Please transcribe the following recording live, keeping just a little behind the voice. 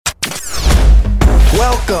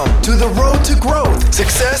Welcome to the road to growth,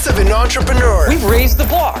 success of an entrepreneur. We've raised the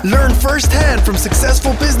bar. Learn firsthand from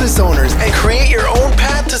successful business owners and create your own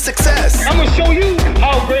path to success. I'm gonna show you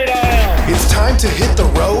how great I am. It's time to hit the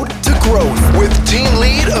road to growth with team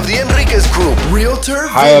lead of the Enriquez Group, Realtor.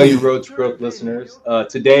 Hi, all you Road to Growth listeners.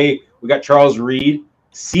 Today we got Charles Reed,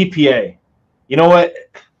 CPA. You know what?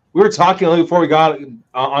 We were talking before we got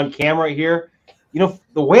on camera here. You know,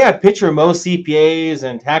 the way I picture most CPAs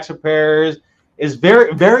and tax preparers is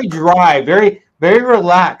very, very dry, very, very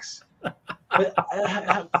relaxed. But,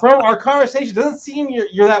 from our conversation, it doesn't seem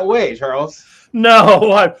you're that way, Charles.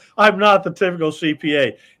 No, I'm not the typical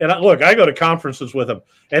CPA. And look, I go to conferences with them.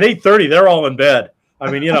 At 8:30, they're all in bed. I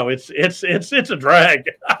mean, you know, it's a drag.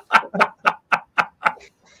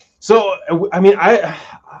 So, I mean,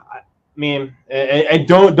 and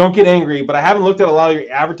don't get angry, but I haven't looked at a lot of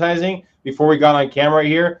your advertising before we got on camera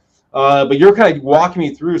here. But you're kind of walking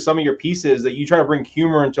me through some of your pieces that you try to bring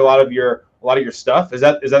humor into a lot of your stuff. Is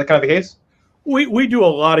that kind of the case? We do a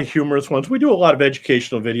lot of humorous ones. We do a lot of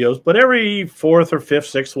educational videos, but every fourth or fifth,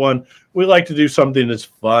 sixth one, we like to do something that's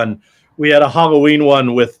fun. We had a Halloween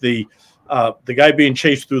one with the guy being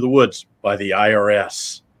chased through the woods by the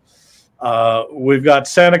IRS. We've got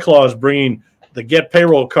Santa Claus bringing the Get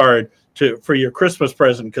Payroll card for your Christmas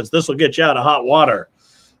present because this will get you out of hot water.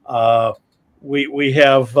 We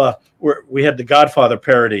had the Godfather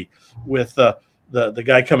parody with the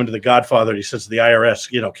guy coming to the Godfather. And he says to the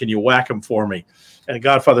IRS, you know, can you whack him for me? And the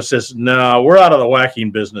Godfather says, no, we're out of the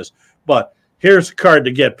whacking business. But here's a card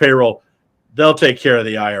to Get Payroll. They'll take care of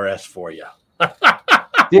the IRS for you.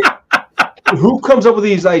 Who comes up with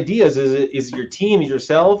these ideas? Is it your team,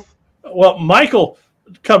 yourself? Well, Michael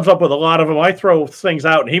comes up with a lot of them. I throw things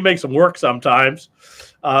out, and he makes them work sometimes.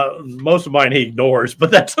 Most of mine he ignores,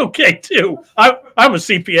 but that's okay too. I'm a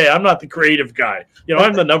CPA. I'm not the creative guy. You know,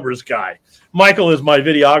 I'm the numbers guy. Michael is my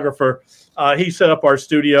videographer. He set up our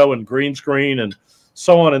studio and green screen and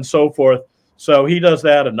so on and so forth. So he does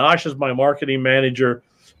that. Anash is my marketing manager.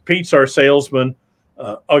 Pete's our salesman.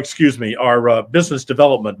 Our business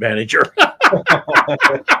development manager.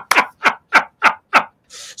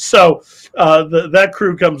 So that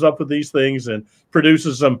crew comes up with these things and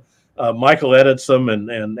produces them. Michael edits them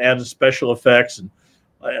and adds special effects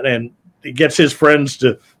and he gets his friends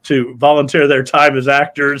to volunteer their time as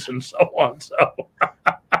actors and so on. So,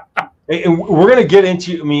 and we're gonna get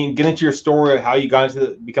into your story of how you got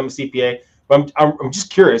into become a CPA. But I'm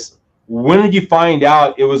just curious. When did you find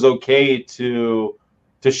out it was okay to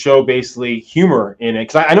show basically humor in it?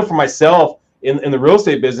 Because I know for myself in the real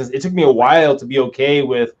estate business, it took me a while to be okay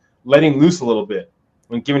with letting loose a little bit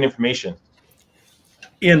when giving information.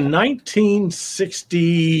 In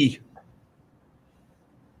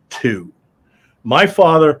 1962, my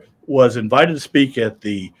father was invited to speak at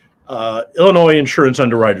the Illinois Insurance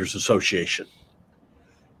Underwriters Association.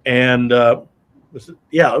 And it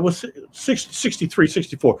was 63,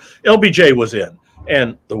 64. LBJ was in,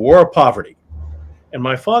 and the War of Poverty. And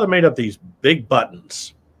my father made up these big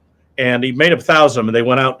buttons, and he made up 1,000 of them, and they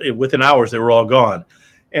went out within hours. They were all gone.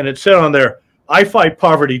 And it said on there, I fight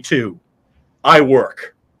poverty too. I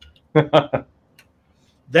work.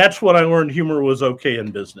 That's when I learned humor was okay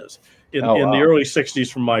in business in the early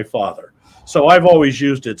 60s from my father. So I've always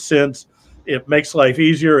used it since. It makes life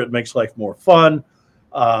easier. It makes life more fun.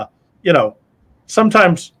 You know,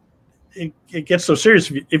 sometimes it gets so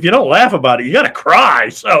serious. If you don't laugh about it, you got to cry.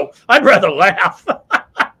 So I'd rather laugh.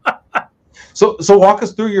 So walk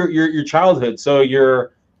us through your childhood. So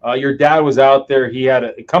your dad was out there. He had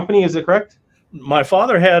a company. Is it correct? My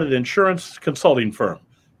father had an insurance consulting firm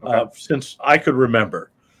since I could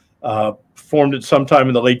remember. Formed it sometime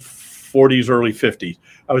in the late 40s, early 50s.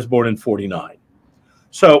 I was born in 49.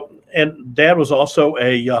 So, and Dad was also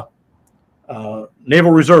a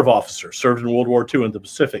Naval Reserve officer, served in World War II in the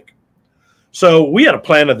Pacific. So we had a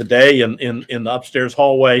plan of the day in the upstairs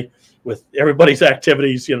hallway with everybody's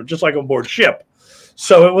activities, you know, just like on board ship.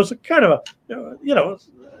 So it was a kind of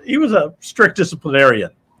he was a strict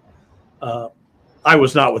disciplinarian. I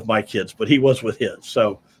was not with my kids, but he was with his.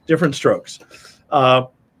 So different strokes.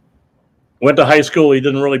 Went to high school. He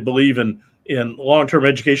didn't really believe in long-term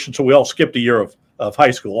education, so we all skipped a year of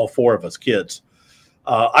high school, all four of us kids.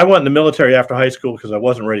 I went in the military after high school because I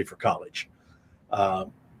wasn't ready for college. I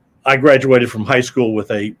graduated from high school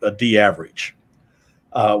with a D average.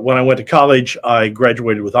 When I went to college, I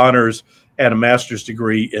graduated with honors and a master's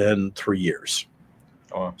degree in 3 years.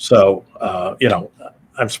 Oh. So,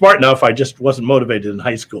 I'm smart enough. I just wasn't motivated in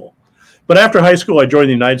high school. But after high school, I joined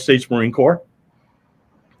the United States Marine Corps.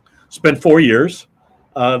 Spent 4 years.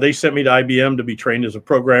 They sent me to IBM to be trained as a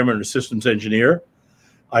programmer and a systems engineer.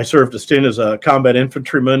 I served a stint as a combat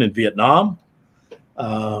infantryman in Vietnam.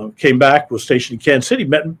 Came back, was stationed in Kansas City,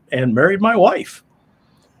 met and married my wife.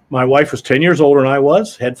 My wife was 10 years older than I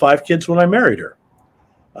was, had 5 kids when I married her.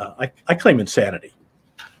 I claim insanity,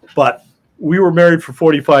 but we were married for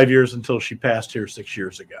 45 years until she passed here 6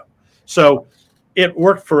 years ago. So it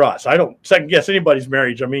worked for us. I don't second guess anybody's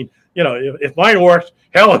marriage. I mean, you know, if mine worked,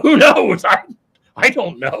 hell, who knows? I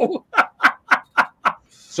don't know.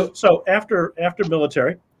 So after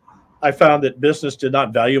military, I found that business did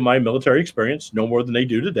not value my military experience no more than they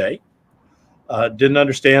do today. Didn't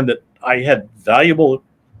understand that I had valuable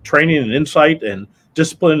training and insight and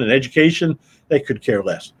discipline and education. They could care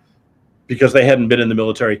less because they hadn't been in the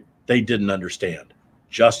military. They didn't understand,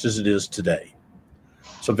 just as it is today.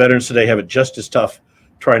 So veterans today have it just as tough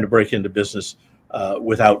trying to break into business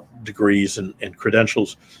without degrees and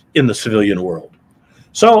credentials in the civilian world.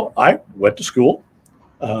 So I went to school,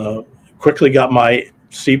 quickly got my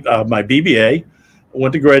BBA,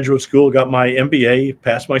 went to graduate school, got my MBA,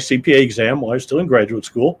 passed my CPA exam while I was still in graduate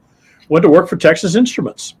school, went to work for Texas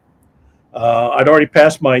Instruments. I'd already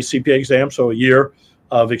passed my CPA exam, so a year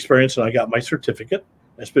of experience, and I got my certificate.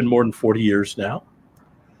 It's been more than 40 years now.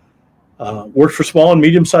 Worked for small and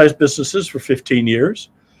medium-sized businesses for 15 years.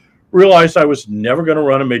 Realized I was never going to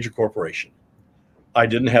run a major corporation. I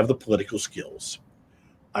didn't have the political skills.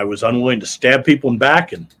 I was unwilling to stab people in the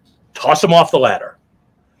back and toss them off the ladder.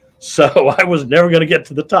 So I was never going to get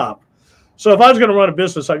to the top. So if I was going to run a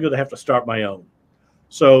business, I'm going to have to start my own.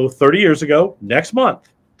 So 30 years ago, next month,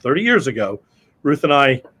 30 years ago, Ruth and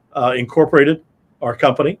I incorporated our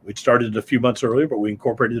company. We'd started it a few months earlier, but we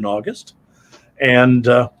incorporated in August. And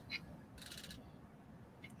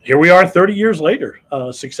here we are 30 years later,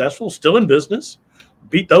 successful, still in business,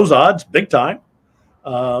 beat those odds big time,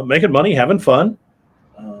 making money, having fun,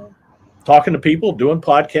 talking to people, doing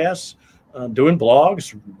podcasts, doing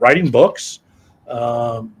blogs, writing books,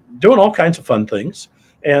 doing all kinds of fun things,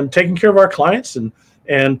 and taking care of our clients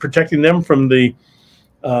and protecting them from the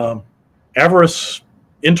avarice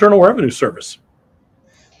Internal Revenue Service.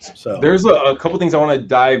 So there's a couple things I want to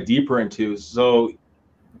dive deeper into. So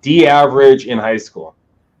D-average in high school.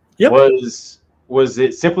 Yep. Was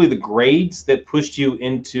it simply the grades that pushed you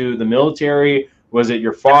into the military? Was it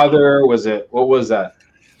your father? What was that?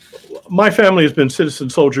 My family has been citizen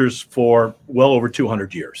soldiers for well over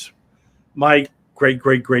 200 years. My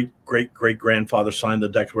great-great-great-great-great-grandfather signed the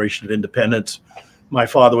Declaration of Independence. My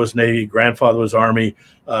father was Navy, grandfather was Army,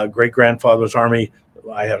 great-grandfather was Army.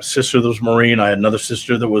 I had a sister that was Marine. I had another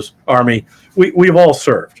sister that was Army. We've all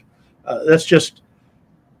served. That's just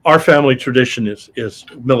our family tradition is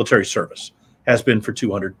military service, has been for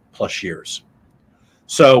 200 plus years.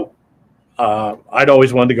 So I'd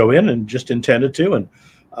always wanted to go in and just intended to. And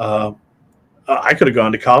I could have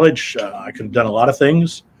gone to college. I could have done a lot of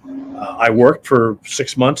things. I worked for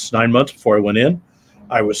 6 months, 9 months before I went in.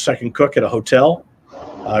 I was second cook at a hotel.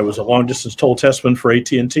 I was a long-distance toll testman for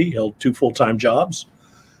AT&T, held 2 full-time jobs.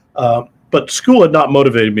 But school had not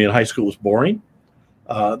motivated me, and high school was boring.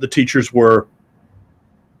 The teachers were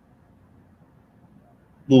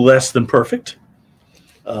less than perfect.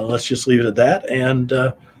 Let's just leave it at that. And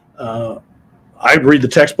I'd read the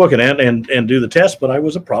textbook and do the test, but I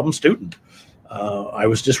was a problem student. I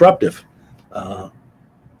was disruptive. I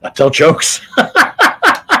tell jokes.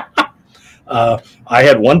 I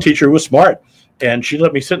had one teacher who was smart, and she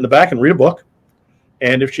let me sit in the back and read a book.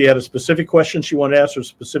 And if she had a specific question she wanted to ask her a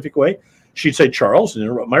specific way, she'd say, Charles, and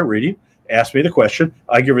interrupt my reading, ask me the question.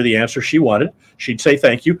 I give her the answer she wanted. She'd say,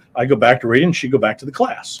 thank you. I go back to reading, and she'd go back to the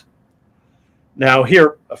class. Now,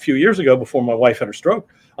 here, a few years ago, before my wife had her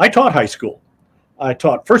stroke, I taught high school. I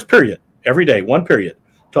taught first period every day, 1 period.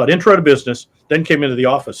 Taught intro to business, then came into the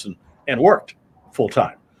office and worked full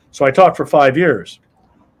time. So I taught for 5 years.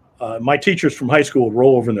 My teachers from high school would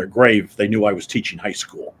roll over in their grave if they knew I was teaching high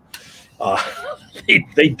school.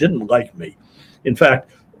 They didn't like me. In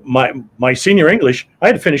fact, my senior English, I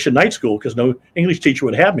had to finish in night school because no English teacher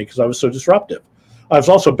would have me because I was so disruptive. I was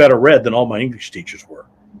also better read than all my English teachers were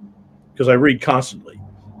because I read constantly.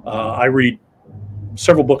 I read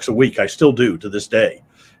several books a week. I still do to this day.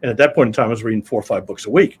 And at that point in time, I was reading 4 or 5 books a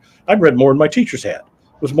week. I'd read more than my teachers had.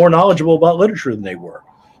 Was more knowledgeable about literature than they were.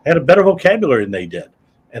 Had a better vocabulary than they did.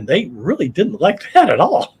 And they really didn't like that at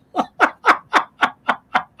all.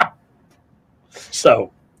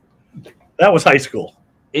 So that was high school.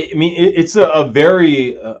 It's a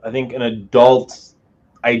very, I think, an adult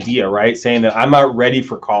idea, right? Saying that I'm not ready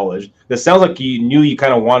for college. That sounds like you knew you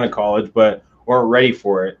kind of wanted college, but weren't ready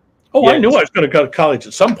for it. Oh, yeah. I knew I was going to go to college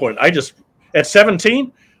at some point. At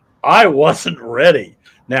 17, I wasn't ready.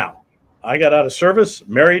 Now, I got out of service,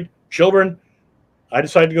 married, children. I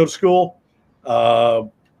decided to go to school,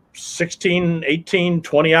 16, 18,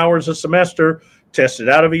 20 hours a semester, tested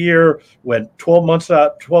out of a year, went 12 months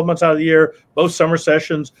out of the year, both summer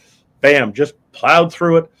sessions, bam, just plowed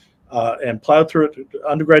through it, and plowed through it.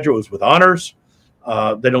 Undergraduate was with honors.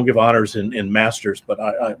 They don't give honors in masters, but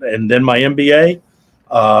and then my MBA,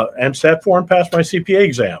 and sat for and passed my CPA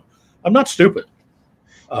exam. I'm not stupid.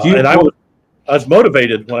 And I was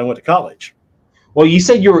motivated when I went to college. Well, you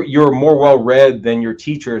said you're more well-read than your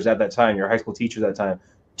teachers at that time, your high school teachers at that time.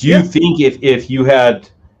 Do you think if you had,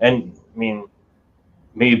 and I mean,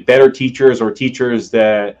 maybe better teachers or teachers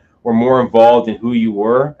that were more involved in who you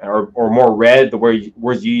were or more read the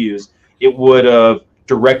words you use, it would have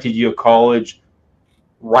directed you to college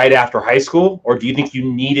right after high school? Or do you think you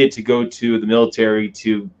needed to go to the military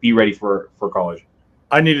to be ready for college?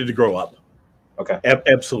 I needed to grow up. Okay.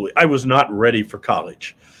 Absolutely. I was not ready for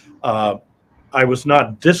college. I was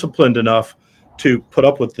not disciplined enough to put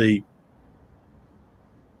up with the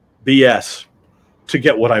BS to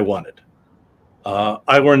get what I wanted.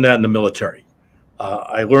 I learned that in the military.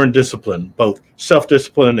 I learned discipline, both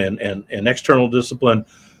self-discipline and external discipline,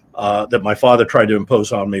 that my father tried to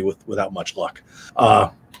impose on me without much luck.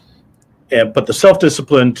 But the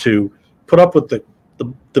self-discipline to put up with the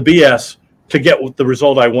BS to get the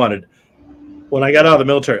result I wanted. When I got out of the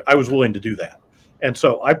military, I was willing to do that. And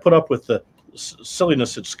so I put up with the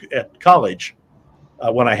silliness at college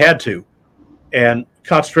when I had to, and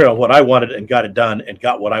concentrate on what I wanted and got it done and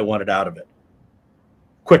got what I wanted out of it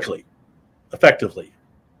quickly, effectively.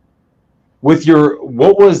 With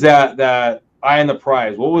what was that eye on the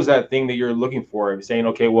prize? What was that thing that you're looking for? Saying,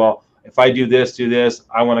 okay, well, if I do this,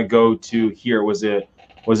 I want to go to here. Was it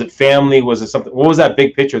family? Was it something? What was that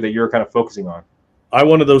big picture that you're kind of focusing on? I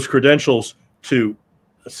wanted those credentials to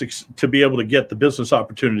be able to get the business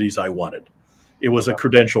opportunities I wanted. It was a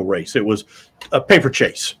credential race. It was a paper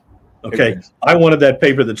chase. Okay. I wanted that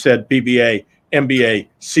paper that said BBA, MBA,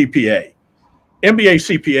 CPA.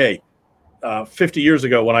 MBA, CPA, 50 years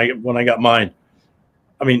ago when I got mine,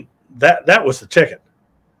 I mean, that was the ticket.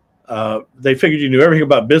 They figured you knew everything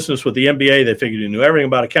about business with the MBA. They figured you knew everything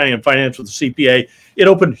about accounting and finance with the CPA. It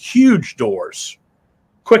opened huge doors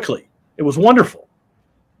quickly. It was wonderful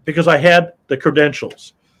because I had the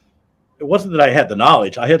credentials. It wasn't that I had the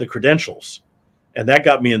knowledge. I had the credentials, and that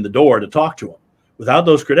got me in the door to talk to them. Without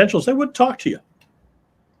those credentials, they wouldn't talk to you.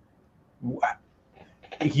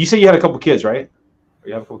 You said you had a couple kids, right?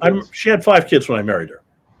 You have a couple kids? She had 5 kids when I married her.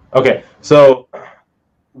 Okay, so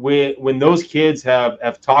when those kids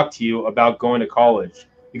have talked to you about going to college,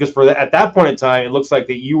 because at that point in time, it looks like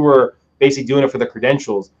that you were basically doing it for the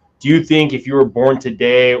credentials. Do you think if you were born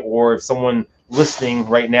today, or if someone listening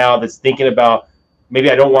right now that's thinking about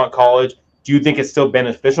maybe I don't want college, do you think it's still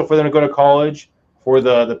beneficial for them to go to college for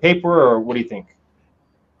the paper, or what do you think?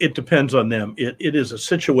 It depends on them. It is a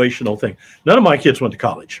situational thing. None of my kids went to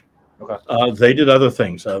college. Okay. They did other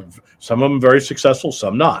things. Some of them very successful,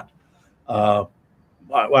 some not. I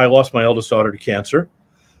lost my eldest daughter to cancer,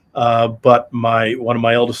 but one of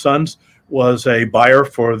my eldest sons was a buyer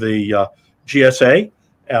for the GSA,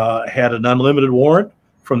 had an unlimited warrant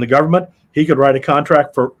from the government. He could write a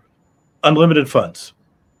contract for unlimited funds.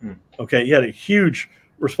 Okay, he had a huge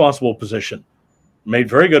responsible position, made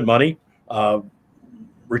very good money,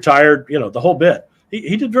 retired, the whole bit.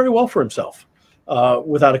 He did very well for himself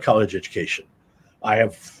without a college education. I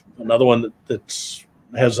have another one that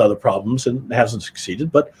has other problems and hasn't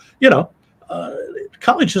succeeded, but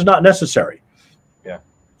college is not necessary. Yeah.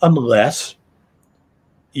 Unless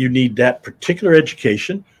you need that particular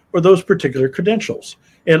education or those particular credentials.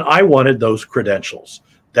 And I wanted those credentials.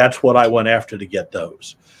 That's what I went after to get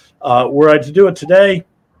those. Were I to do it today,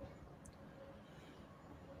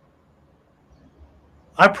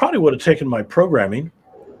 I probably would have taken my programming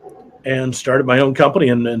and started my own company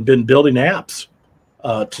and been building apps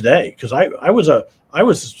today, because I was a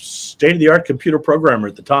state-of-the-art computer programmer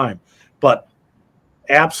at the time, but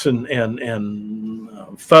apps and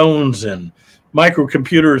phones and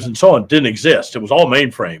microcomputers and so on didn't exist. It was all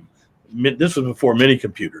mainframe. This was before mini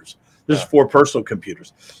computers. This is for personal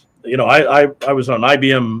computers. I was on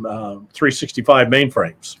IBM 365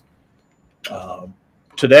 mainframes.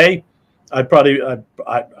 Today, I'd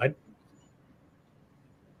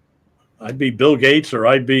be Bill Gates, or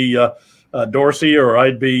I'd be Dorsey, or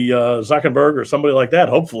I'd be Zuckerberg, or somebody like that,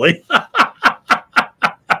 hopefully.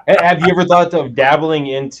 Have you ever thought of dabbling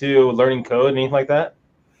into learning code, anything like that?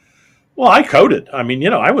 Well, I coded. I mean,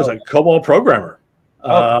 I was a COBOL programmer.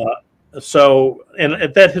 So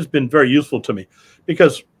that has been very useful to me,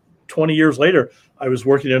 because 20 years later, I was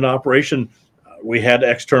working in an operation We had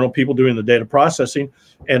external people doing the data processing,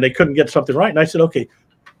 and they couldn't get something right. And I said, okay,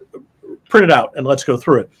 print it out and let's go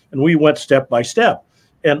through it. And we went step by step.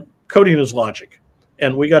 And coding is logic.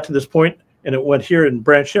 And we got to this point, and it went here and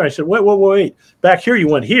branched here. I said, wait. Back here, you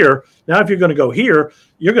went here. Now, if you're going to go here,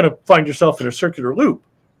 you're going to find yourself in a circular loop,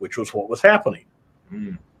 which was what was happening.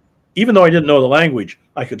 Mm. Even though I didn't know the language,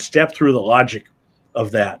 I could step through the logic of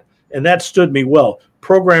that. And that stood me well.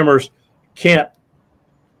 Programmers can't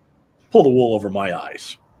pull the wool over my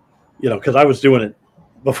eyes, because I was doing it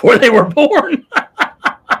before they were born.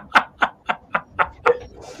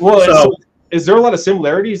 Well, so is there a lot of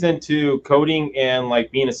similarities into coding and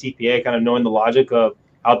like being a CPA, kind of knowing the logic of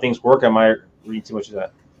how things work? Am I reading too much of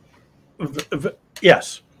that?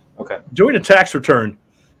 Yes. Okay. Doing a tax return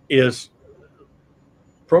is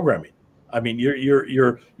programming. I mean,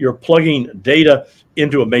 you're plugging data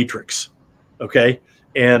into a matrix, okay?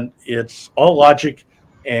 And it's all logic,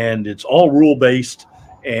 and it's all rule based.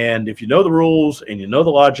 And if you know the rules and you know the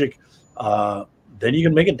logic, then you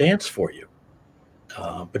can make it dance for you.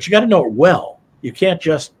 But you got to know it well. You can't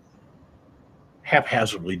just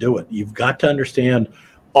haphazardly do it. You've got to understand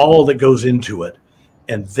all that goes into it,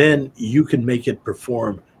 and then you can make it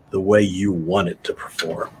perform the way you want it to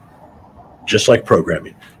perform. Just like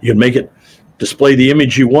programming. You can make it display the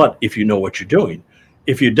image you want if you know what you're doing.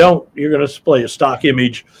 If you don't, you're going to display a stock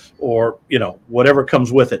image or, whatever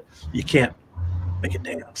comes with it. You can't make it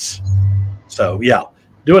dance. So, yeah,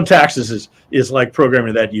 doing taxes is like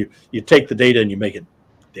programming that. You take the data and you make it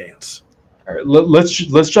dance. All right,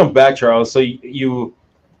 let's jump back, Charles. So you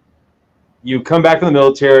come back from the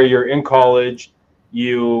military. You're in college.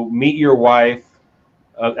 You meet your wife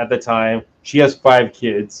at the time. She has 5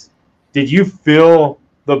 kids. Did you feel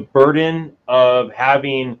the burden of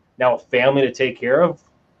having now a family to take care of?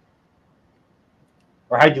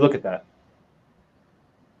 Or how'd you look at that?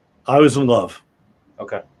 I was in love.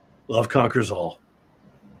 Okay. Love conquers all.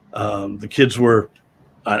 The kids were,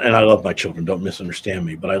 and I love my children, don't misunderstand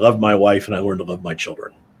me, but I love my wife and I learned to love my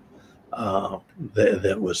children.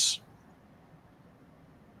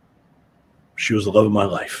 She was the love of my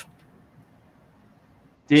life.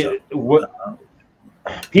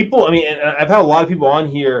 People, and I've had a lot of people on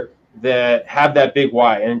here that have that big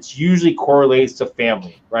why, and it usually correlates to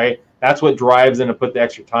family, right? That's what drives them to put the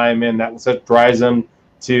extra time in. That's what drives them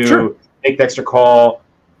to make the extra call.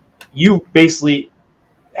 You basically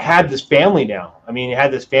had this family now. You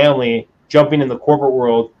had this family jumping in the corporate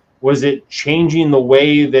world. Was it changing the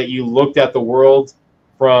way that you looked at the world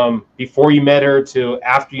from before you met her to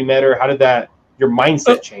after you met her? How did your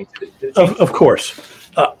mindset change? Of course.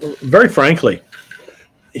 Very frankly,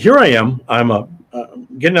 here I am. I'm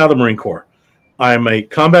getting out of the Marine Corps. I'm a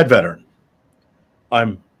combat veteran.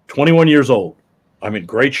 I'm 21 years old. I'm in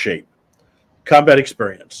great shape. Combat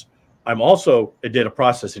experience. I'm also a data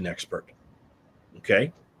processing expert.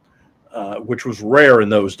 Okay. Which was rare in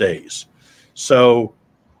those days. So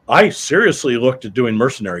I seriously looked at doing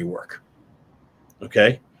mercenary work.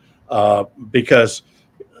 Okay. Because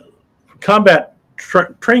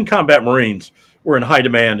trained combat Marines were in high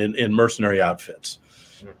demand in mercenary outfits.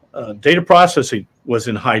 Data processing was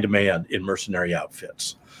in high demand in mercenary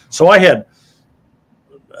outfits. So I had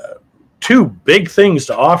 2 big things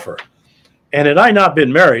to offer. And had I not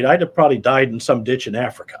been married, I'd have probably died in some ditch in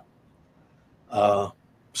Africa.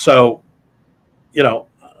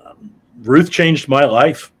 Ruth changed my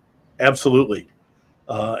life. Absolutely.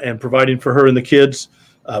 And providing for her and the kids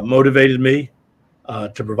motivated me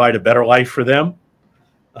to provide a better life for them.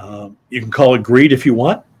 You can call it greed if you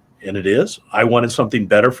want. And it is. I wanted something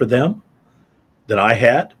better for them than I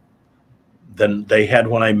had, than they had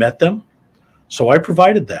when I met them. So I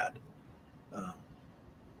provided that.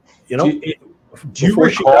 Before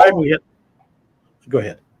she died, go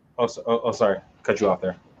ahead. Oh, sorry. Cut you off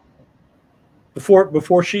there.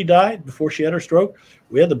 Before she died, before she had her stroke,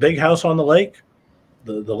 we had the big house on the lake,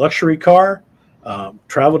 the luxury car,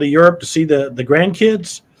 travel to Europe to see the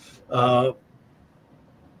grandkids.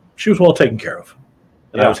 She was well taken care of.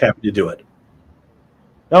 And I was happy to do it.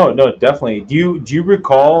 No, definitely. Do you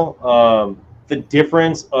recall the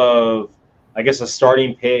difference of, I guess, a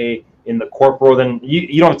starting pay in the corporal? Then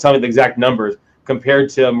you don't have to tell me the exact numbers compared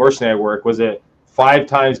to mercenary work. Was it 5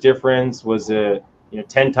 times difference? Was it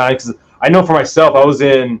 10 times? 'Cause I know for myself, I was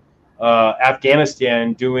in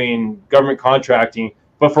Afghanistan doing government contracting,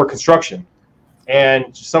 but for construction,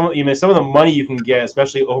 and some of the money you can get,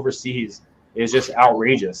 especially overseas, is just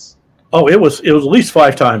outrageous. Oh, it was at least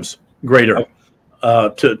 5 times greater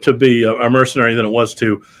to be a mercenary than it was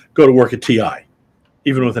to go to work at TI,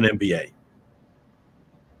 even with an MBA.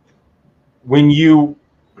 When you,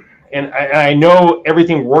 and I know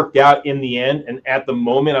everything worked out in the end. And at the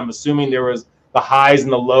moment, I'm assuming there was the highs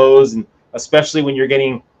and the lows, and especially when you're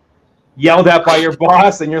getting yelled at by your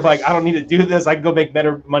boss and you're like, I don't need to do this. I can go make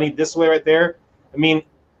better money this way right there. I mean,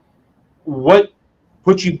 what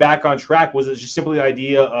put you back on track? Was it just simply the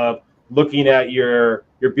idea of looking at your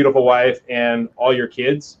beautiful wife and all your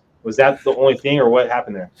kids? Was that the only thing, or what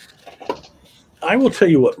happened there? I will tell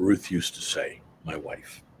you what Ruth used to say, my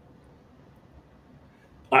wife.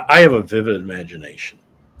 I have a vivid imagination.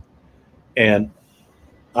 And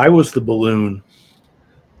I was the balloon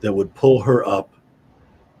that would pull her up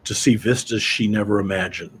to see vistas she never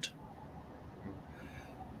imagined.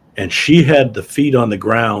 And she had the feet on the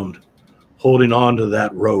ground holding on to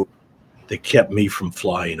that rope that kept me from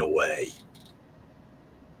flying away.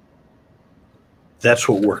 That's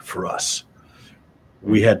what worked for us.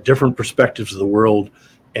 We had different perspectives of the world,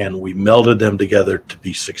 and we melded them together to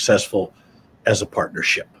be successful as a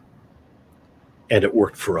partnership. And it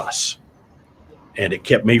worked for us. And it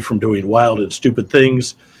kept me from doing wild and stupid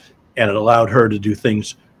things, and it allowed her to do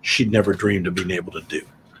things she'd never dreamed of being able to do.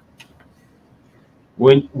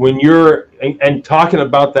 When you're and talking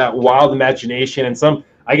about that wild imagination, and some,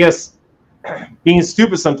 I guess, being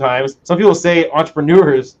stupid sometimes, some people say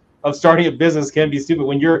entrepreneurs of starting a business can be stupid.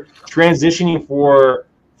 When you're transitioning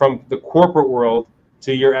from the corporate world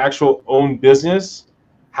to your actual own business,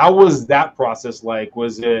 how was that process like?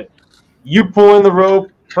 Was it you pulling the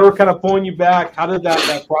rope, her kind of pulling you back? How did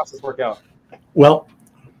that process work out? Well,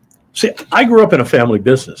 see, I grew up in a family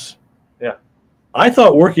business. Yeah. I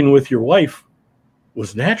thought working with your wife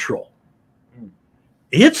was natural.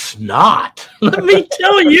 It's not. Let me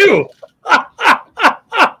tell you.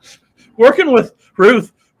 Working with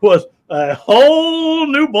Ruth was a whole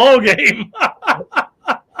new ball game.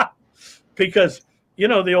 Because, you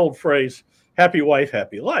know, the old phrase, happy wife,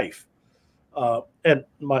 happy life. And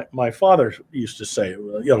my father used to say,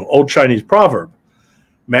 you know, old Chinese proverb,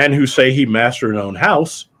 man who say he master an own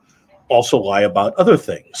house also lie about other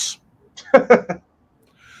things.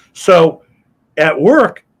 So at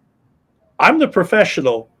work, I'm the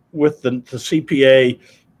professional with the CPA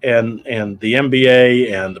and the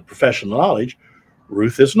MBA and the professional knowledge.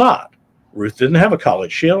 Ruth is not. Ruth didn't have a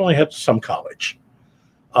college. She only had some college.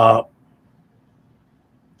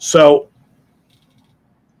 So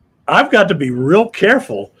I've got to be real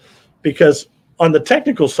careful, because on the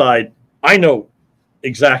technical side, I know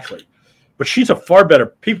exactly, but she's a far better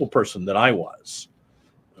people person than I was.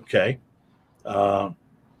 Okay. I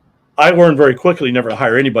learned very quickly never to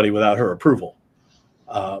hire anybody without her approval,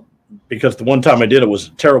 because the one time I did it was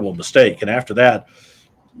a terrible mistake. And after that,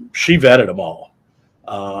 she vetted them all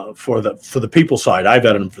for the people side. I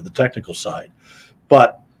vetted them for the technical side.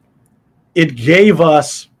 But it gave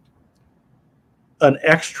us an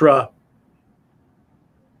extra,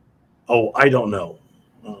 I don't know,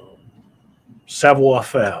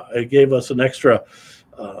 savoir-faire. It gave us an extra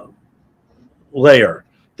layer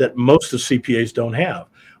that most of CPAs don't have.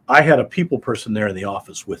 I had a people person there in the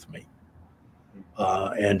office with me.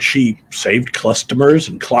 And she saved customers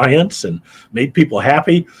and clients and made people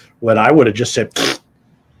happy when I would have just said,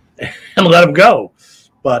 and let them go.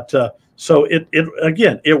 But so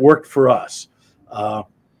it worked for us. I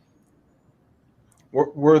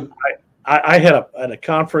had a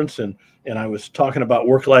conference and I was talking about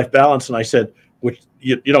work-life balance, and I said, which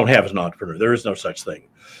you don't have as an entrepreneur. There is no such thing.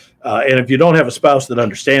 And if you don't have a spouse that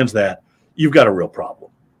understands that, you've got a real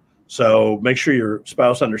problem. So make sure your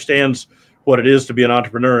spouse understands what it is to be an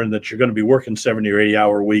entrepreneur, and that you're going to be working 70 or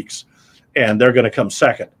 80-hour weeks, and they're going to come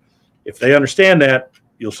second. If they understand that,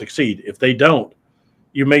 you'll succeed. If they don't,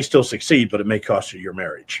 you may still succeed, but it may cost you your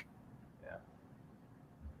marriage.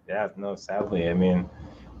 Yeah, no, sadly. I mean,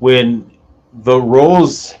 when the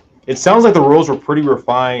roles, it sounds like the roles were pretty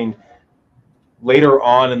refined later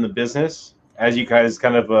on in the business as you guys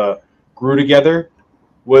kind of grew together.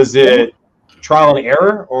 Was it trial and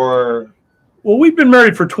error, or? Well, we've been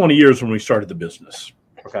married for 20 years when we started the business.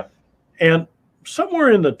 Okay.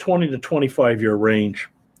 somewhere in the 20 to 25 year range,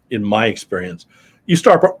 in my experience, you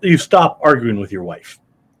stop arguing with your wife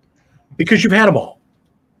because you've had them all.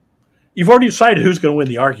 You've already decided who's going to win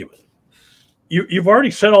the argument. You've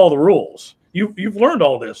already set all the rules. You've learned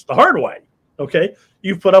all this the hard way. Okay,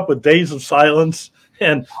 you've put up with days of silence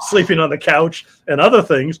and sleeping on the couch and other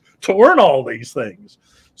things to learn all these things.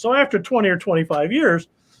 So after 20 or 25 years,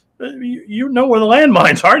 you know where the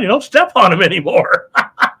landmines are. And you don't step on them anymore.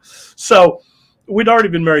 So we'd already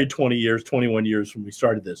been married 20 years, 21 years when we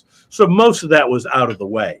started this. So most of that was out of the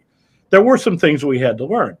way. There were some things we had to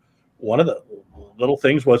learn. One of the little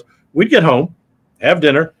things was we'd get home, have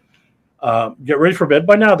dinner, get ready for bed.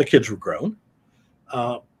 By now the kids were grown.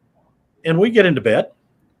 And we get into bed,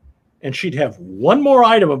 and she'd have one more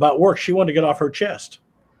item about work she wanted to get off her chest.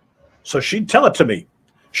 So she'd tell it to me.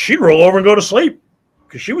 She'd roll over and go to sleep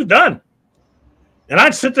because she was done. And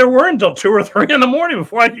I'd sit there worrying until 2 or 3 in the morning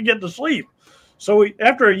before I could get to sleep. So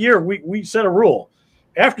after a year, we set a rule.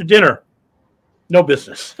 After dinner, no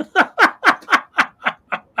business.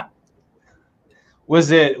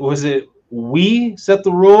 Was it we set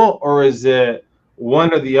the rule, or is it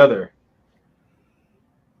one or the other?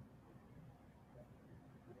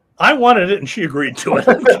 I wanted it, and she agreed to it.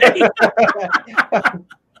 Okay?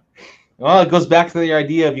 Well, it goes back to the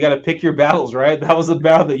idea of you got to pick your battles, right? That was the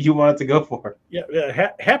battle that you wanted to go for.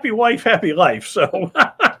 Yeah, happy wife, happy life. So,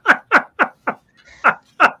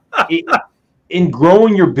 in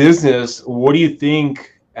growing your business, what do you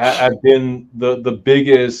think have been the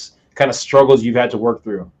biggest kind of struggles you've had to work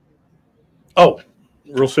through? Oh,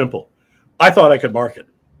 real simple. I thought I could market.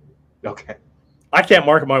 Okay. I can't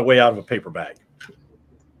market my way out of a paper bag.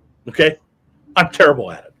 Okay? I'm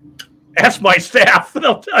terrible at it. Ask my staff, and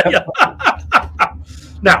they'll tell you.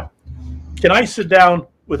 Now, can I sit down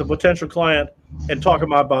with a potential client and talk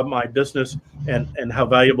about my business and how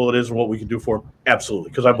valuable it is and what we can do for them? Absolutely,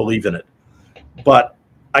 because I believe in it. But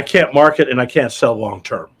I can't market and I can't sell long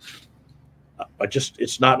term.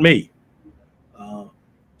 It's not me.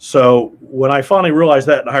 So when I finally realized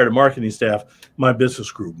that and hired a marketing staff, my business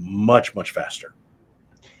grew much, much faster.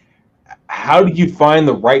 How did you find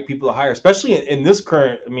the right people to hire, especially in this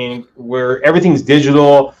current, where everything's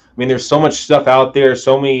digital? There's so much stuff out there,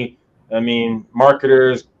 so many,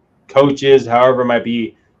 marketers, coaches, however it might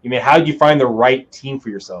be. How did you find the right team for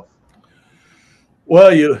yourself?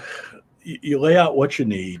 Well, you lay out what you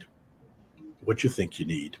need, what you think you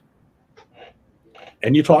need,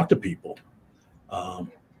 and you talk to people,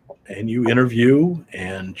 and you interview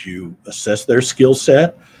and you assess their skill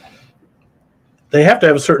set. They have to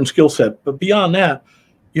have a certain skill set, but beyond that,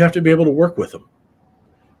 you have to be able to work with them.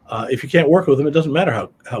 If you can't work with them, it doesn't matter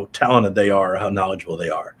how talented they are or how knowledgeable they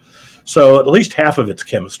are. So at least half of it's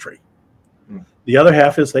chemistry. The other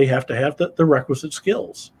half is they have to have the requisite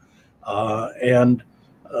skills. And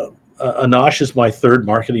Anash is my third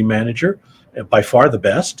marketing manager, by far the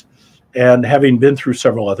best. And having been through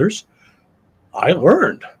several others, I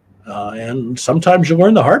learned. And sometimes you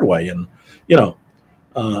learn the hard way. And,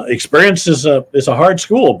 experience is a hard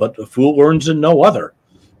school, but the fool learns in no other.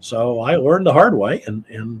 So I learned the hard way,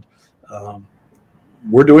 and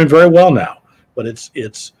we're doing very well now. But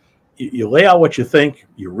it's you lay out what you think,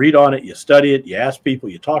 you read on it, you study it, you ask people,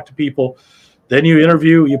 you talk to people, then you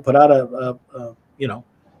interview, you put out a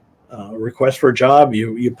request for a job,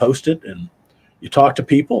 you post it, and you talk to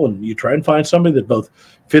people, and you try and find somebody that both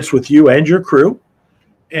fits with you and your crew,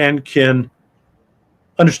 and can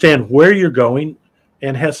understand where you're going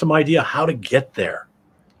and has some idea how to get there.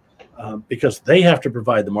 Because they have to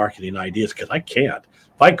provide the marketing ideas, because I can't.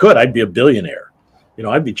 If I could, I'd be a billionaire.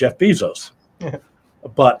 I'd be Jeff Bezos. Yeah.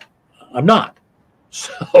 But I'm not.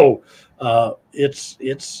 So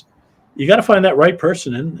it's you got to find that right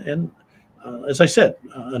person. And as I said,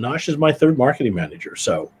 Anash is my third marketing manager.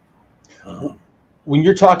 So when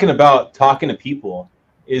you're talking about talking to people,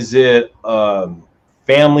 is it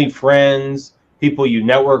family, friends, people you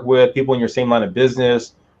network with, people in your same line of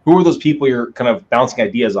business? Who are those people you're kind of bouncing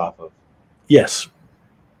ideas off of? Yes.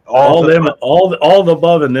 All the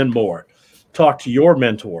above and then more. Talk to your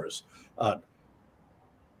mentors.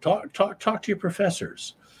 Talk to your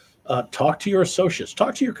professors. Talk to your associates.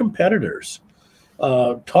 Talk to your competitors.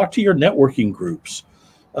 Talk to your networking groups.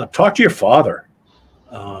 Talk to your father.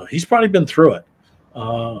 He's probably been through it.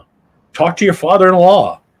 Talk to your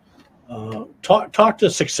father-in-law. Talk to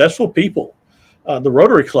successful people. The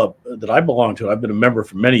Rotary Club that I belong to, I've been a member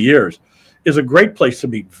for many years, is a great place to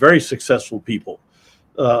meet very successful people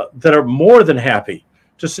that are more than happy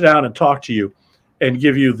to sit down and talk to you and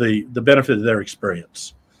give you the benefit of their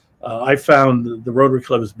experience. I found the Rotary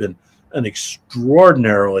Club has been an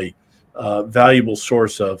extraordinarily valuable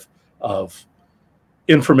source of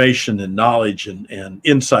information and knowledge and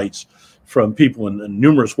insights from people in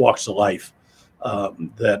numerous walks of life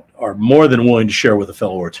that are more than willing to share with a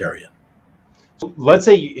fellow Rotarian. Let's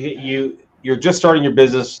say you're just starting your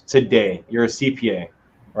business today. You're a CPA,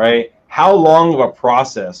 right? How long of a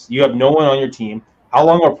process? You have no one on your team. How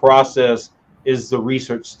long of a process is the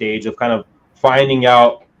research stage of kind of finding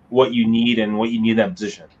out what you need and what you need in that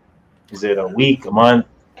position? Is it a week, a month?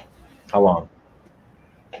 How long?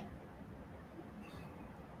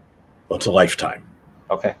 Well, it's a lifetime.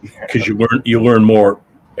 Okay. Because you learn more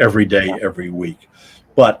every day, every week.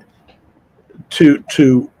 But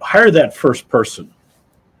to hire that first person,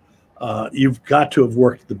 you've got to have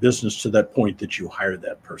worked the business to that point that you hire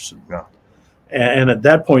that person. Yeah. And at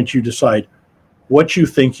that point, you decide what you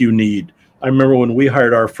think you need. I remember when we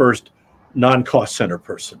hired our first non-cost center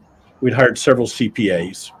person, we'd hired several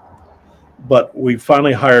CPAs, but we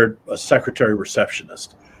finally hired a secretary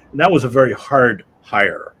receptionist. And that was a very hard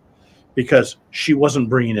hire because she wasn't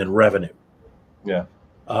bringing in revenue. Yeah.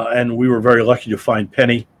 And we were very lucky to find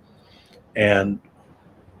Penny, and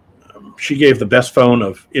she gave the best phone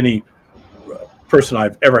of any person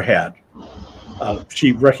I've ever had.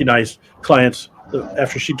 She recognized clients.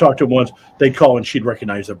 After she talked to them once, they'd call and she'd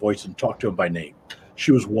recognize their voice and talk to them by name.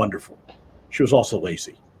 She was wonderful. She was also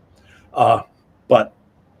lazy. But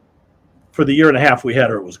for the year and a half we had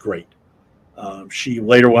her, it was great. She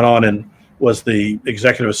later went on and was the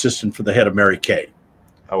executive assistant for the head of Mary Kay.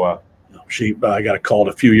 Oh, wow. I got a call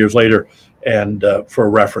a few years later and for a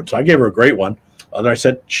reference. I gave her a great one. And I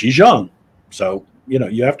said, she's young. So,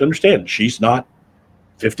 you have to understand, she's not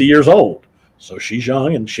 50 years old. So she's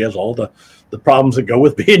young and she has all the problems that go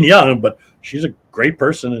with being young, but she's a great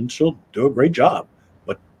person and she'll do a great job.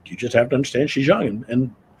 But you just have to understand she's young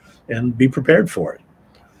and be prepared for it.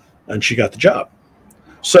 And she got the job.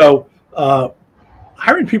 So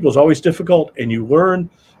hiring people is always difficult, and you learn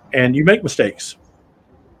and you make mistakes.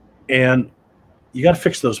 And you got to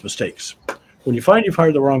fix those mistakes. When you find you've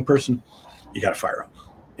hired the wrong person, you got to fire them.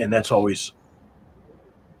 And that's always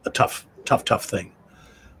a tough thing.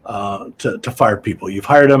 To fire people. You've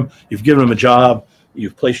hired them, you've given them a job,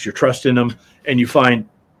 you've placed your trust in them, and you find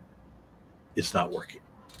it's not working.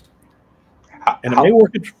 And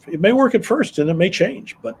it may work at first, and it may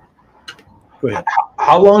change, but go ahead.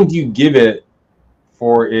 How long do you give it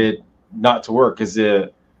for it not to work? Is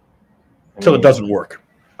it until it doesn't work?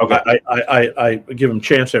 Okay. I give them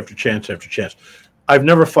chance after chance after chance. I've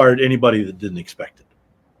never fired anybody that didn't expect it.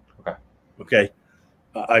 Okay.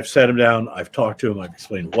 I've sat them down. I've talked to them. I've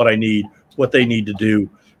explained what I need, what they need to do,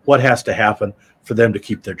 what has to happen for them to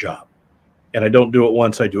keep their job. And I don't do it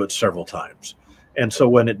once. I do it several times. And so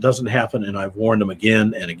when it doesn't happen, and I've warned them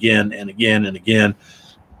again and again and again and again,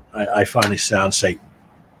 I finally sit down and say,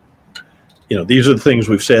 these are the things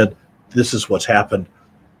we've said. This is what's happened.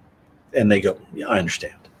 And they go, yeah, I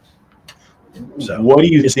understand. So what do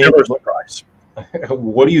you it's think? Never a surprise.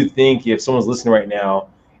 What do you think if someone's listening right now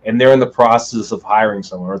and they're in the process of hiring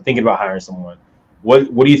someone or thinking about hiring someone?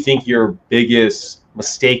 What do you think your biggest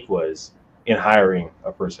mistake was in hiring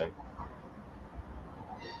a person?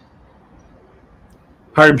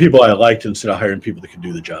 Hiring people I liked instead of hiring people that could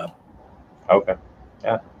do the job. Okay.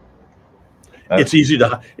 Yeah. It's easy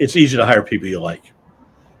to hire people you like.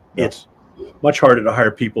 Yeah. It's much harder to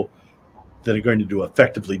hire people that are going to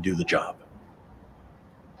effectively do the job.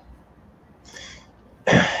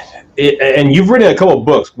 And you've written a couple of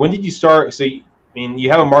books. When did you start? So, you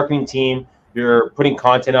have a marketing team. You're putting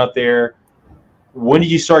content out there. When did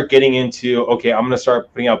you start getting into, okay, I'm going to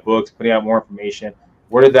start putting out books, putting out more information?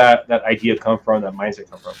 Where did that idea come from, that mindset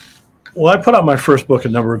come from? Well, I put out my first book a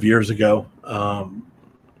number of years ago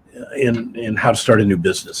in how to start a new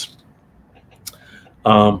business.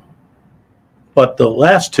 But the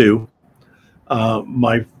last two,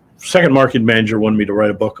 my second marketing manager wanted me to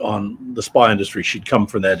write a book on the spa industry. She'd come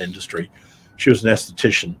from that industry. She was an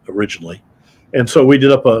esthetician originally. And so we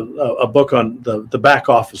did up a book on the back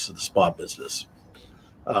office of the spa business.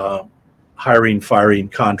 Hiring, firing,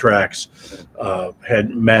 contracts,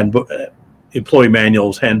 employee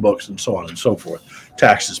manuals, handbooks, and so on and so forth,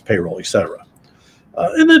 taxes, payroll, etc.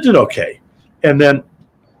 And it did okay. And then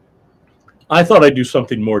I thought I'd do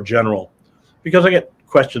something more general because I get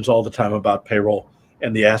questions all the time about payroll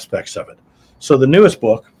and the aspects of it. So the newest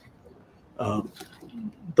book,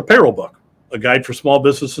 the payroll book, a guide for small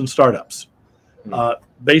business and startups,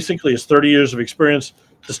 basically is 30 years of experience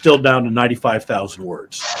distilled down to 95,000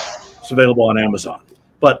 words. It's available on Amazon.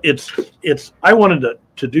 But I wanted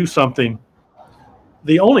to do something.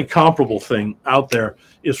 The only comparable thing out there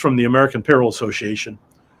is from the American Payroll Association,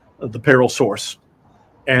 the Payroll Source,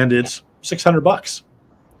 and it's $600.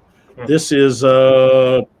 This is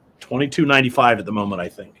 $22.95 at the moment, I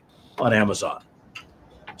think, on Amazon.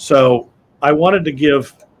 So I wanted to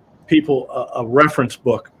give people a reference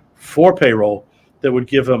book for payroll that would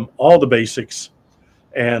give them all the basics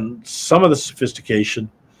and some of the sophistication,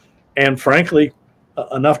 and frankly,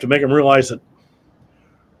 enough to make them realize that,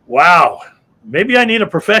 wow, maybe I need a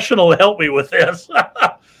professional to help me with this.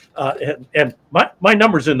 And my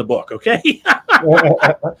number's in the book, okay? My name's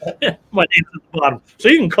at the bottom, so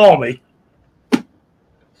you can call me.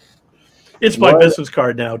 It's my business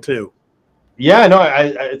card now too. Yeah, no,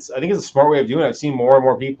 I think it's a smart way of doing it. I've seen more and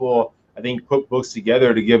more people, I think, put books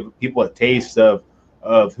together to give people a taste of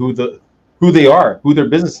of who they are, who their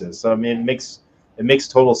business is. So I mean, it makes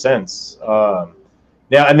total sense. Now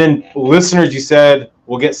and then, listeners, you said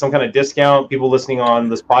we'll get some kind of discount. People listening on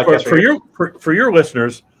this podcast for your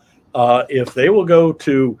listeners, if they will go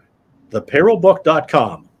to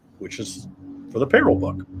thepayrollbook.com, which is for the payroll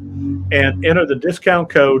book, and enter the discount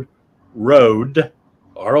code ROAD,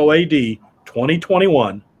 ROAD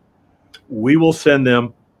 2021, we will send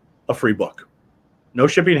them a free book. No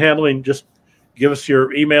shipping and handling. Just give us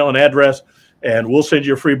your email and address, and we'll send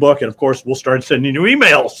you a free book. And of course, we'll start sending you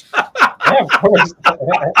emails. Yeah, of course.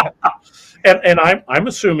 and I'm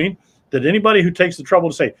assuming that anybody who takes the trouble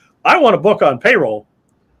to say, I want a book on payroll,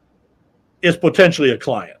 is potentially a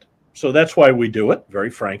client. So that's why we do it, very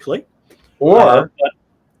frankly. Or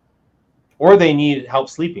they need help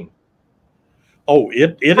sleeping. Oh,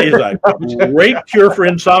 it is a great cure for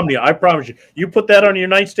insomnia. I promise you. You put that on your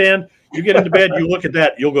nightstand, you get into bed, you look at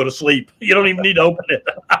that, you'll go to sleep. You don't even need to open it.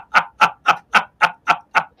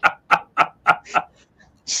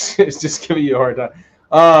 It's just giving you a hard time.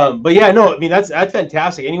 But yeah, no, I mean that's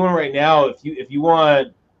fantastic. Anyone right now, if you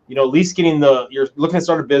want, at least getting you're looking to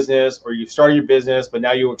start a business, or you've started your business, but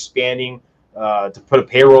now you're expanding to put a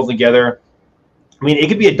payroll together. I mean, it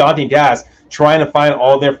could be a daunting task trying to find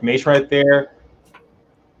all the information right there.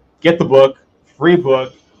 Get the book, free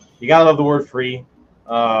book. You gotta love the word free.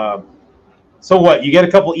 So what? You get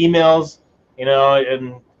a couple emails,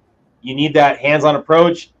 and you need that hands-on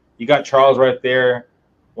approach. You got Charles right there,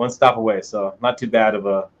 one stop away. So not too bad of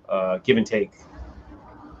a give and take.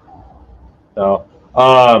 So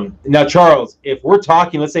now, Charles, if we're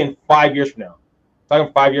talking, let's say in 5 years from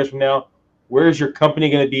now, where is your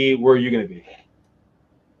company going to be? Where are you going to be?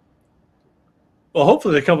 Well,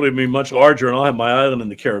 hopefully the company will be much larger, and I'll have my island in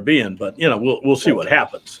the Caribbean. But we'll see what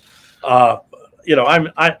happens. My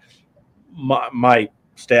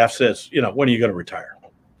staff says, when are you going to retire?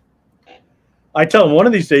 I tell them one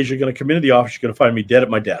of these days you're going to come into the office, you're going to find me dead at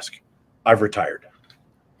my desk. I've retired.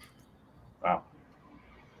 Wow.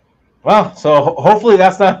 Well, so hopefully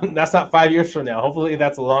that's not 5 years from now. Hopefully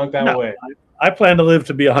that's a long time away. I plan to live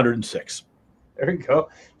to be 106. There you go.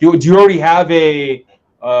 Do you already have a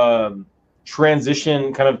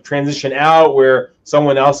transition out where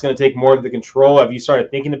someone else is going to take more of the control? Have you started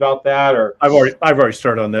thinking about that, or? I've already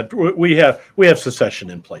started on that. We have succession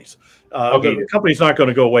in place. Okay. The company's not going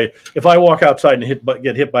to go away. If I walk outside and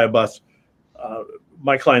get hit by a bus,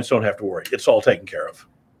 my clients don't have to worry. It's all taken care of.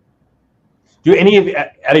 Do any of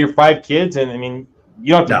out of your 5 kids? And I mean,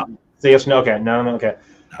 you don't have to say yes or no. Okay, no, okay.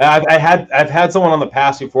 I've had someone on the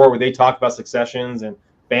past before where they talk about successions and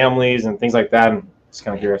families and things like that, and just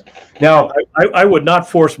kind of curious. Now, I would not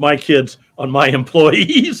force my kids on my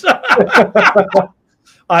employees.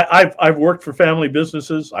 I've worked for family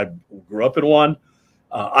businesses. I grew up in one.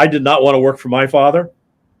 I did not want to work for my father.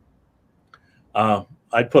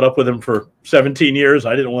 I put up with him for 17 years.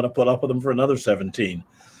 I didn't want to put up with him for another 17.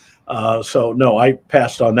 So no, I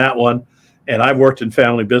passed on that one. And I've worked in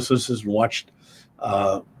family businesses and watched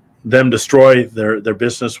them destroy their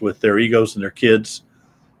business with their egos and their kids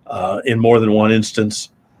in more than one instance.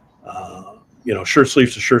 Shirt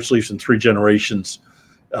sleeves to shirt sleeves in 3 generations.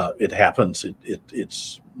 It happens.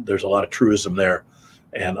 There's a lot of truism there.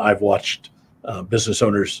 And I've watched business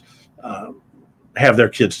owners have their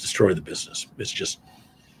kids destroy the business. It's just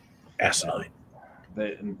asinine.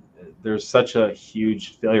 There's such a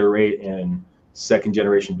huge failure rate in second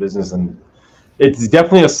generation business, and it's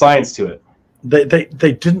definitely a science to it.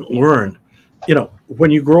 They didn't learn.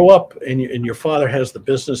 When you grow up and your father has the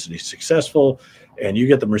business and he's successful, and you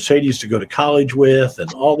get the Mercedes to go to college with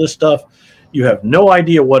and all this stuff, you have no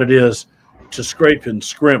idea what it is to scrape and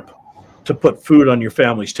scrimp to put food on your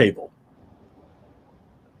family's table.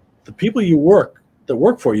 The people that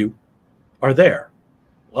work for you are there.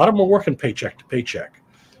 A lot of them are working paycheck to paycheck.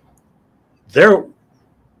 They're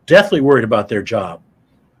deathly worried about their job.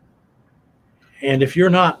 And if you're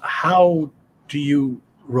not, how do you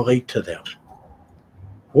relate to them?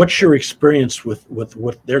 What's your experience with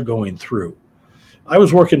what they're going through? I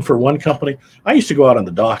was working for one company. I used to go out on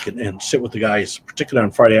the dock and sit with the guys, particularly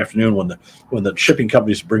on Friday afternoon when the shipping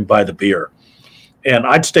companies bring by the beer. And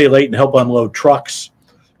I'd stay late and help unload trucks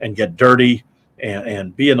and get dirty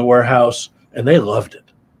and be in the warehouse, and they loved it.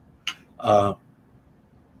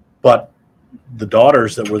 But the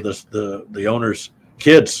daughters that were the owner's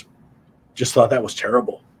kids just thought that was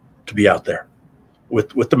terrible to be out there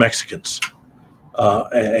with the Mexicans.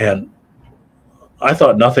 And I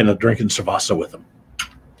thought nothing of drinking cerveza with them.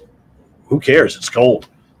 Who cares? It's cold.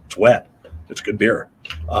 It's wet. It's good beer.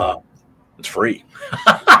 It's free.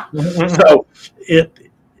 So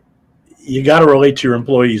you got to relate to your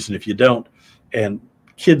employees, and if you don't, and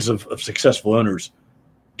kids of successful owners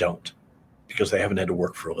don't, because they haven't had to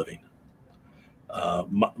work for a living.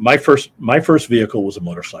 My first vehicle was a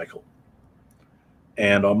motorcycle.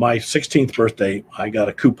 And on my 16th birthday, I got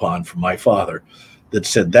a coupon from my father that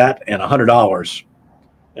said that and $100.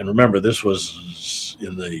 And remember, this was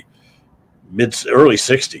in the early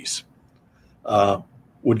 60s,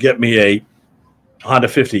 would get me a Honda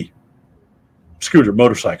 50 scooter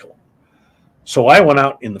motorcycle. So I went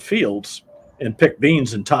out in the fields and picked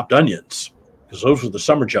beans and topped onions, because those were the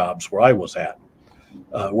summer jobs where I was at,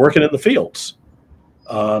 working in the fields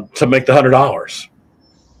to make the $100.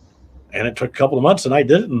 And it took a couple of months, and I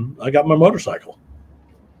did it, and I got my motorcycle.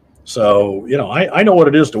 So, I know what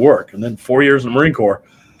it is to work. And then 4 years in the Marine Corps.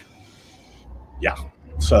 Yeah.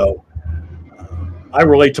 So I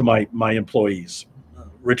relate to my employees.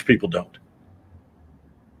 Rich people don't.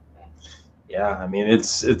 Yeah, I mean,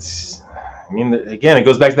 again, it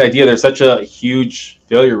goes back to the idea there's such a huge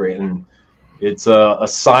failure rate, and it's a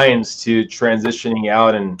science to transitioning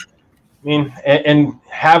out, and and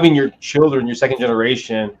having your children, your second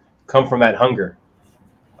generation, come from that hunger.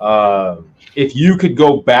 If you could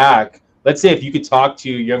go back, let's say if you could talk to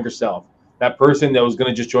your younger self, that person that was going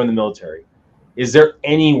to just join the military, is there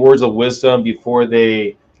any words of wisdom before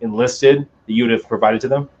they enlisted that you would have provided to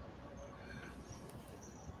them?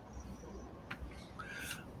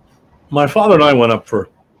 My father and I went up for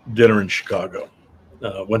dinner in Chicago,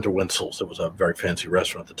 went to Winsel's. It was a very fancy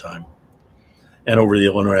restaurant at the time, and over to the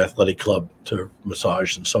Illinois Athletic Club to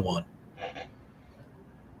massage and so on.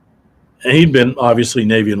 And he'd been obviously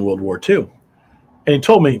Navy in World War II. And he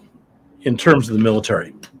told me, in terms of the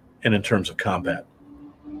military and in terms of combat,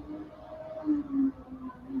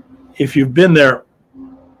 if you've been there,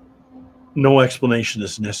 no explanation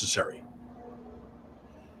is necessary.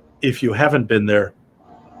 If you haven't been there,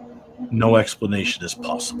 no explanation is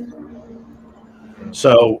possible.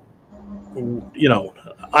 So,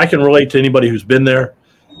 I can relate to anybody who's been there,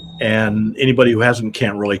 and anybody who hasn't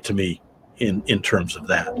can't relate to me in terms of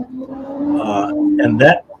that. And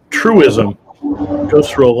that truism goes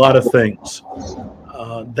through a lot of things.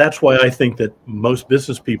 That's why I think that most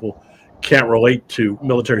business people can't relate to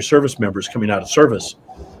military service members coming out of service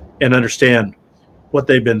and understand what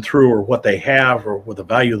they've been through or what they have or what the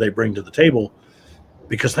value they bring to the table,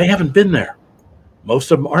 because they haven't been there.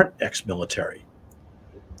 Most of them aren't ex-military.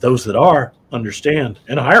 Those that are understand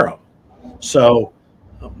and hire them. So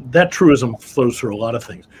that truism flows through a lot of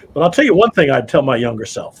things. But I'll tell you one thing I'd tell my younger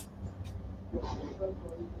self.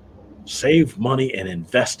 Save money and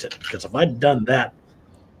invest it. Because if I'd done that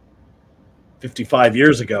 55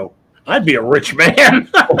 years ago, I'd be a rich man.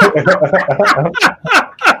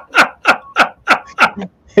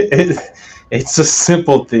 It's a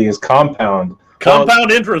simple thing. It's compound.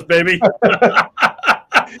 Compound interest, baby.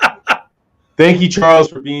 Thank you, Charles,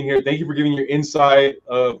 for being here. Thank you for giving your insight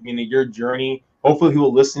of your journey. Hopefully,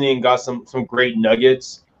 people listening got some great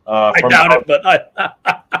nuggets. I doubt it, but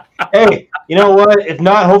hey, you know what? If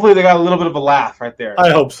not, hopefully they got a little bit of a laugh right there. I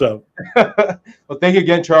hope so. Well, thank you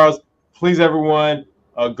again, Charles. Please, everyone,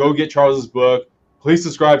 go get Charles's book. Please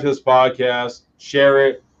subscribe to this podcast, share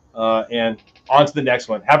it, and on to the next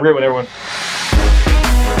one. Have a great one, everyone.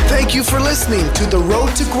 Thank you for listening to The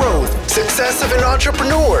Road to Growth, Success of an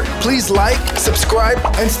Entrepreneur. Please like, subscribe,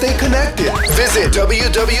 and stay connected. Visit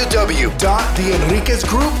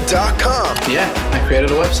www.theenriquezgroup.com. Yeah, I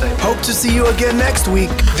created a website. Hope to see you again next week.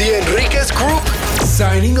 The Enriquez Group,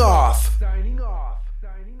 signing off.